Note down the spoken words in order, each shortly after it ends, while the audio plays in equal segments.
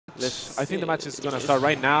I think the match is gonna start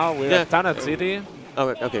right now. We're at Tanat City. Oh,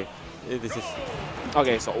 okay. This is.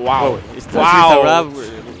 Okay, so wow. Wow.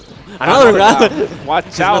 Another grab.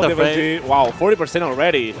 Watch out, Devil G. Wow, 40%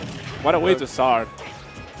 already. What a way to start.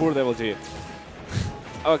 Poor Devil G.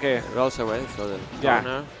 Okay. Rolls away for the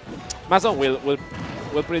corner. MaZzone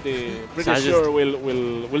will pretty sure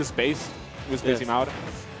will space him out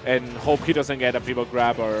and hope he doesn't get a pivot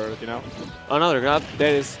grab or another grab.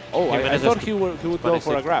 There is. Oh, I thought he would go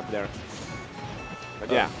for a grab there. But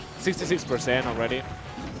yeah, 66% already.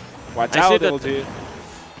 Watch out, Devil G.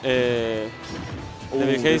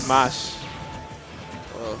 The smash.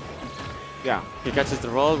 Yeah. He catches the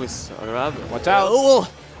roll with a grab. Watch out. Oh!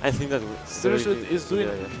 I think that Seriously is doing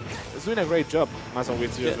a great job, MaZzone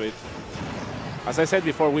with Seriously. As I said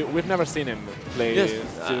before, we've never seen him play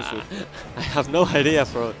Seriously. I have no idea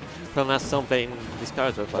from MaZzone playing this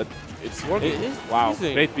character, but it's working. Wow,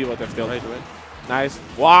 great pivot still. Nice.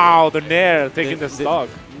 Wow, the nair taking the stock.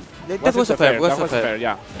 That was fair. That was fair,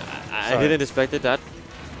 yeah. I didn't expect that.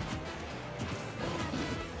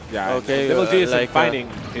 Yeah, okay, Devil G is finding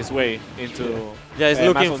his way into he's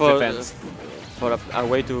looking for defense. For a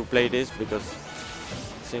way to play this because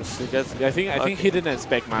since he gets. I think he didn't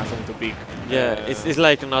expect MaZzone to pick. Yeah, it's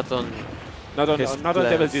like not on Devil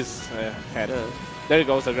G's head. Yeah. There he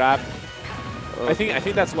goes, the grab. Okay. I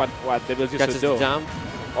think that's what Devil G should do. Jump.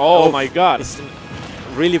 Oh my God! It's a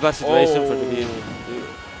really bad situation for the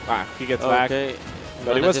he gets back.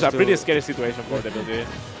 But it was a pretty scary situation for Devil G.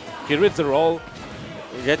 He reads the roll.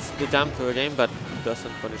 He gets the jump to a game, but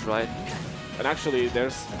doesn't punish right. And actually,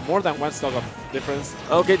 there's more than one stock of difference.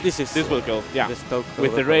 Okay, this will kill. Yeah,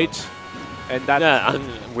 with the rage, and that. Yeah,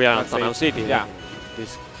 and we are on Town City. Yeah,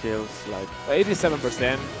 this kills like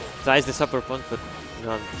 87%. Tries the super punch, but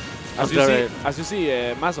none. As you see,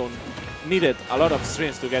 MaZzone needed a lot of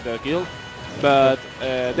strings to get a kill, but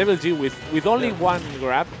Devil G with only one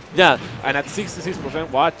grab. Yeah, and at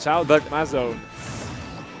 66%. Watch out, but MaZzone.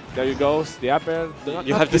 There you go, the upper.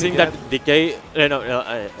 You have to think that Decay.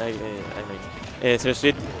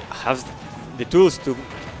 Seriously, has the tools to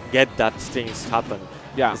get that things happen.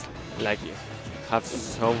 Yeah, it's like have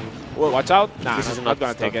some. Well, watch out! Nah, this is not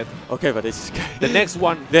gonna take it. Okay, but this is the next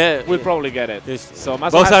one. will probably get it. So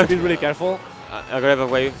MaZzone has to be really careful. A grab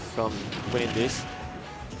away from winning this.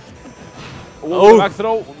 Oh, back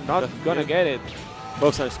throw, not gonna get it.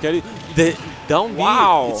 Both are scary. The down B,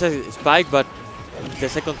 it's a spike, but the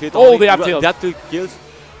second hit. Oh, the up tilt. The up tilt kills.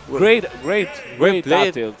 Great play.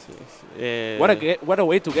 Up tilt. What a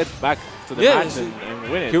way to get back to the match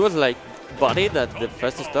and win it. He was like bodied at the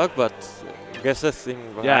first stock, but guess the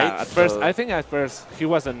thing right. Yeah, I think at first he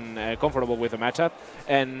wasn't comfortable with the matchup,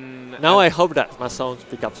 and now I hope that MaZzone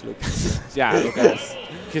pick up Lucas. Yeah, Lucas.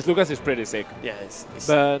 His Lucas is pretty sick. Yeah,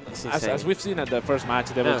 but as we've seen at the first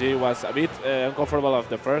match, Devil G was a bit uncomfortable at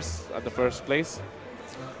the first place.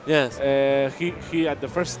 Yes. He at the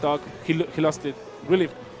first stock he lost it really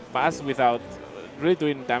fast without really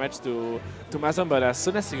doing damage to MaZzone, but as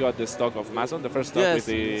soon as he got the stock of MaZzone, the first stock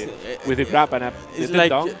with the grab and it's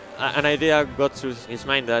like an idea got through his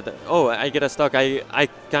mind that I get a stock, I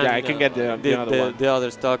can get the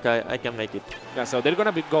other stock, I can make it. Yeah, so they're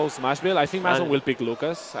gonna go smash build. I think MaZzone will pick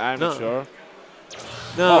Lucas. I'm not sure.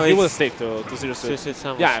 No, he will stick to Seriously.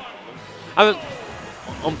 Yeah.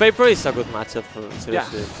 On paper, it's a good matchup for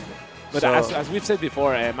Seriously. Yeah. But as we've said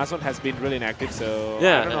before, MaZzone has been really inactive, so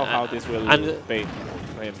I don't know how this will pay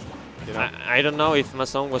for him. I don't know if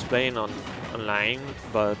MaZzone was playing online,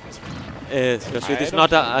 but it's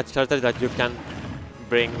not a character that you can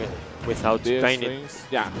bring without training.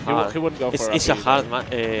 Yeah, he wouldn't go for it's a hard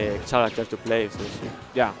character to play.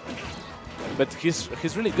 Yeah, but he's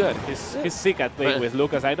really good. He's sick at playing with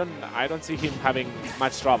Lucas. I don't see him having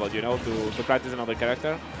much trouble, to practice another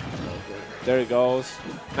character. There he goes,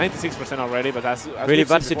 96% already, but as really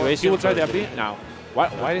bad situation. He will try the up B now.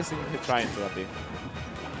 Why isn't he trying to up B?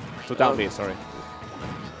 To down B, sorry.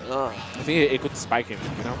 I think it could spike him,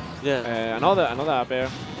 Yeah. Another up air.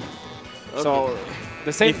 Okay. So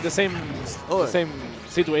the same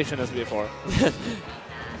situation as before.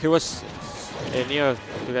 He was near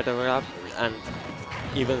to get a grab and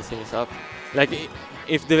even things up. Like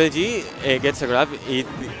if the VG gets a grab, it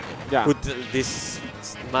put this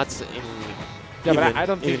match in. Yeah, but I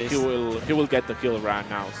don't think he will get the kill right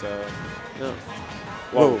now. So. No.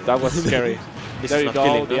 Whoa, that was scary. There you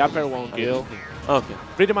go. The upper won't kill. Okay.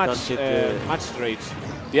 Pretty much much straight.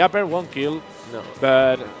 The upper won't kill. No.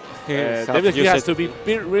 But WSF has to be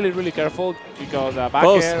really careful because back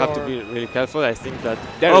both air have to be really careful. I think that.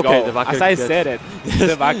 There you go. The backer as I said it,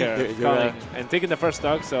 the backer coming and taking the first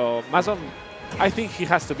stock. So MaZzone, I think he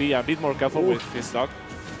has to be a bit more careful with his stock.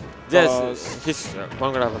 Yes, he's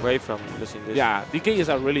one grab away from losing this. Yeah, DK is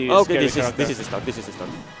a really okay, scary this is the start. This is the start.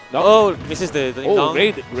 No. Oh, misses the down.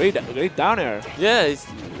 Great down air. Yeah,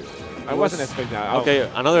 I wasn't expecting that. Okay,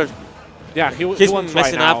 another. Yeah, he's won't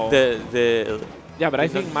messing try up the. Yeah, but I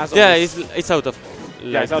think MaZzone. Yeah, it's out of.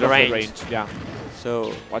 Like, yeah, it's out of range. the range. Yeah.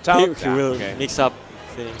 So watch out. He will mix up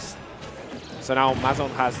things. So now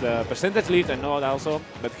MaZzone has the percentage lead and knowhow also,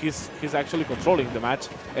 but he's actually controlling the match,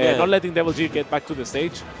 not letting Devil G get back to the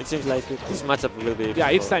stage. It seems like this matchup will be.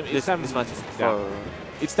 Yeah, each time this match is for.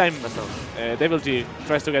 Each time Devil G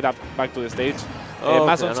tries to get back to the stage,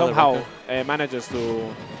 MaZzone somehow manages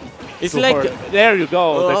to. It's like there you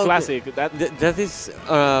go, the classic. That is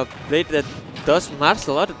a plate that does Mars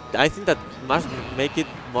a lot. I think that Mars make it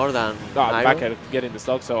more than backer getting the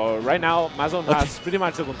stock. So right now MaZzone has pretty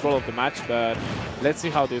much the control of the match, but let's see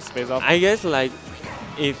how this pays off. I guess like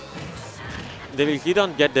if he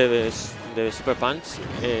don't get the super punch,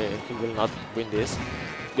 he will not win this.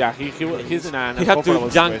 Yeah, he's in an he had to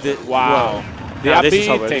jump the wow. The up B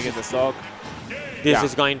taking the stock. This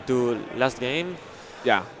is going to last game.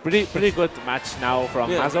 Yeah, pretty good match now from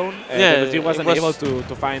MaZzone. He wasn't able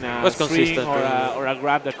to find a string or a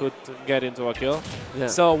grab that could get into a kill. Yeah.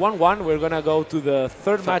 So 1-1, we're gonna go to the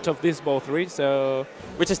third match of this both three. So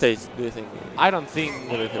which stage do you think? I don't think.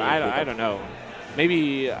 I don't know.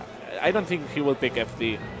 Maybe I don't think he will pick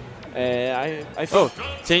FD. I think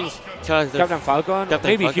change Cpt.Falcon.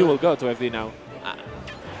 Maybe he will go to FD now.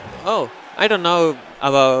 I don't know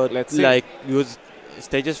about like use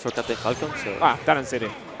stages for Cpt.Falcon. So Talent City.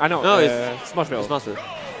 I know. No, it's Smashville.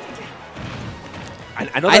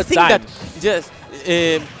 I think that yes,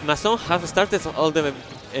 MaZzone have started all the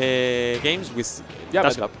games with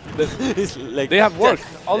Dash Cup. It's like they have worked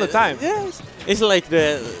all the time. Yes, it's like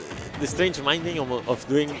the strange minding of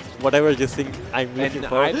doing whatever you think I'm looking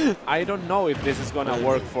for. I don't know if this is gonna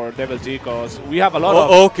work for Devil G because we have a lot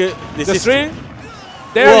of the string.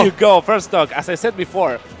 There you go, first stock. As I said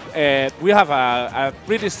before, we have a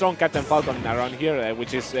pretty strong Cpt.Falcon around here,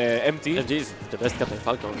 which is MT. MT is the best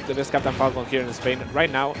Cpt.Falcon. The best Cpt.Falcon here in Spain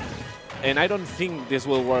right now. And I don't think this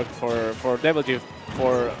will work for Devil G.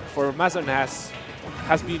 For MaZzone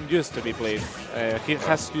has been used to be played. He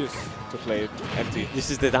has used to play MT. This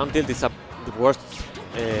is the down tilt. It's the worst.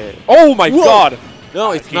 Oh my god!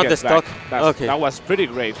 No, it's not the stock. That was pretty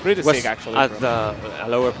great. Pretty sick, actually. At a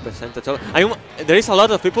lower percentage. There is a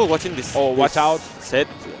lot of people watching this. Watch out. Set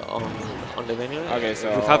on the venue. Okay,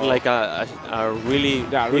 so we have like a really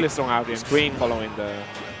really strong audience screen following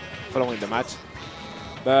the match.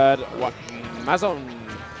 But what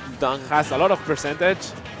MaZzone has a lot of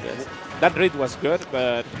percentage. Yes. That read was good,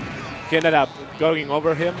 but he ended up going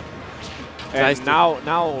over him. And now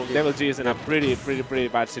Devil G is in a pretty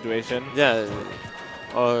bad situation. Yeah,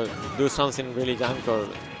 or do something really junk or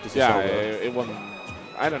it won't.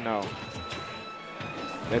 I don't know.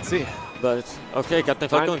 Let's see. But okay,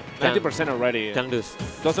 Cpt.Falcon 90% already.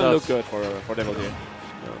 Doesn't look good for Devil G.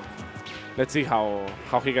 No. Let's see how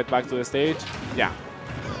he gets back to the stage. Yeah.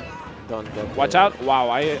 Watch out! Wow,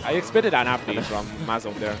 I expected an up B from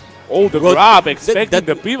MaZzone there. Oh, the grab, expecting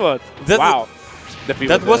the pivot. Wow, the pivot.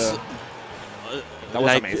 That was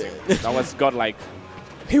like amazing. That was godlike.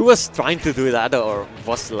 He was trying to do that, or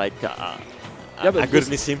was like a good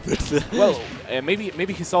miss input. Well,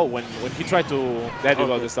 maybe he saw when he tried to. There you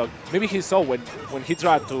go, the stock. Maybe he saw when he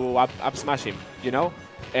tried to up smash him, you know,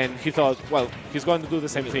 and he thought, well, he's going to do the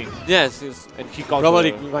same thing. Yes, and he got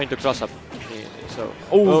probably going to cross up. So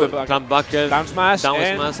the backer, down smash,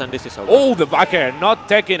 and this is over. Oh, the backer, not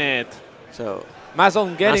taking it. So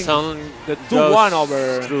MaZzone getting the 2-1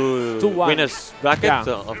 over through 2-1 winners bracket. Yeah.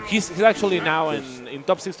 So he's actually now in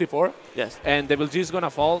top 64. Yes. And Devil G is gonna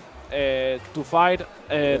fall to fight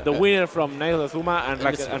the winner from Nail Azuma and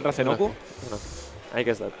Razenoku. I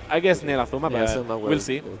guess that. I guess Nail Azuma, but we'll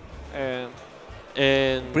see.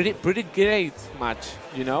 And pretty great match,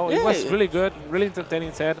 you know. It was really good, really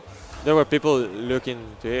entertaining set. There were people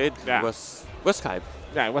looking to it. Yeah. It was hype.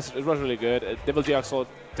 Yeah, it was really good. Devil G also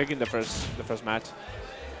taking the first match.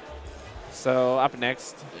 So up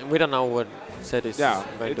next, we don't know what set is going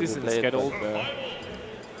to be played. Scheduled.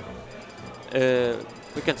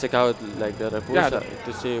 We can check out like the report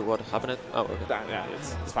to see what happened. Oh, okay. Yeah,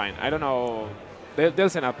 it's fine. I don't know. They'll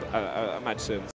send up a match soon.